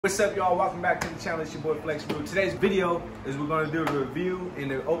What's up, y'all? Welcome back to the channel. It's your boy Flexxinruee. Today's video is we're going to do a review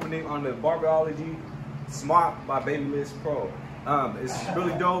and the opening on the Barberology Smart by Babyliss Pro. It's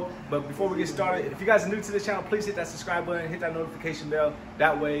really dope, but before we get started, if you guys are new to this channel, please hit that subscribe button, hit that notification bell.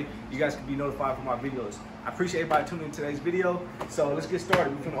 That way, you guys can be notified for my videos. I appreciate everybody tuning in today's video. So let's get started.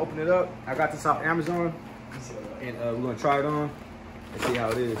 We're going to open it up. I got this off Amazon, and we're going to try it on and see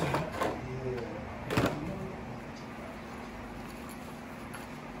how it is.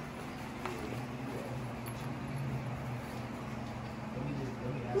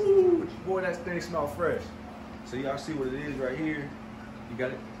 Ooh, boy, that thing smells fresh. So y'all see what it is right here. You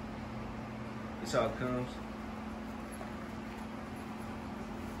got it? That's how it comes.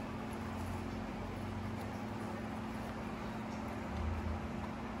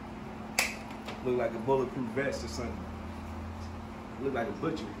 Look like a bulletproof vest or something. Look like a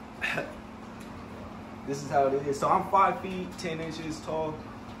butcher. This is how it is. So I'm 5 feet 10 inches tall.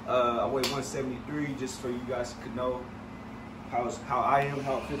 I weigh 173, just so you guys could know how I am,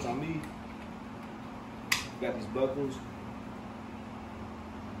 how it fits on me. Got these buckles.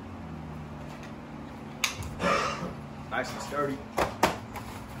 Nice and sturdy.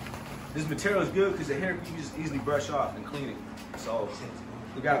 This material is good because the hair you can just easily brush off and clean it. So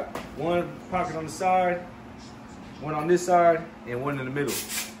we got one pocket on the side, one on this side, and one in the middle.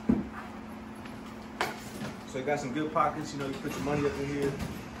 So you got some good pockets. You know, you put your money up in here,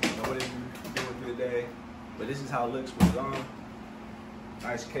 you know, whatever you're doing for the day. But this is how it looks when it's on.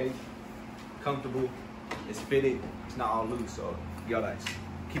 Nice cake, comfortable, it's fitted, it's not all loose, so you gotta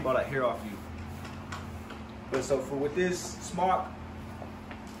keep all that hair off you. But so with this Smart,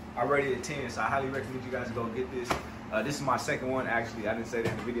 I rated it 10, so I highly recommend you guys go get this. This is my second one, actually. I didn't say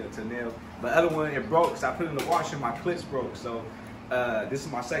that in the video until now. But the other one, it broke, so I put it in the washer, my clips broke. So this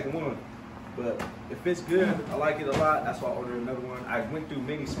is my second one. But it fits good, I like it a lot, that's why I ordered another one. I went through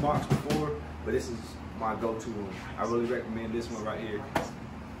many Smarts before, but this is my go-to one. I really recommend this one right here.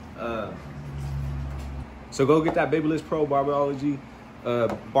 So go get that Babyliss Pro Barberology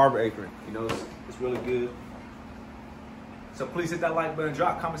Barber Apron. You know, it's really good. So please hit that like button,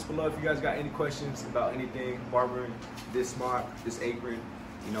 drop comments below if you guys got any questions about anything barbering, this Smart, this apron.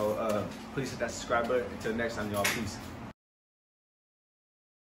 You know, please hit that subscribe button. Until next time, y'all, peace.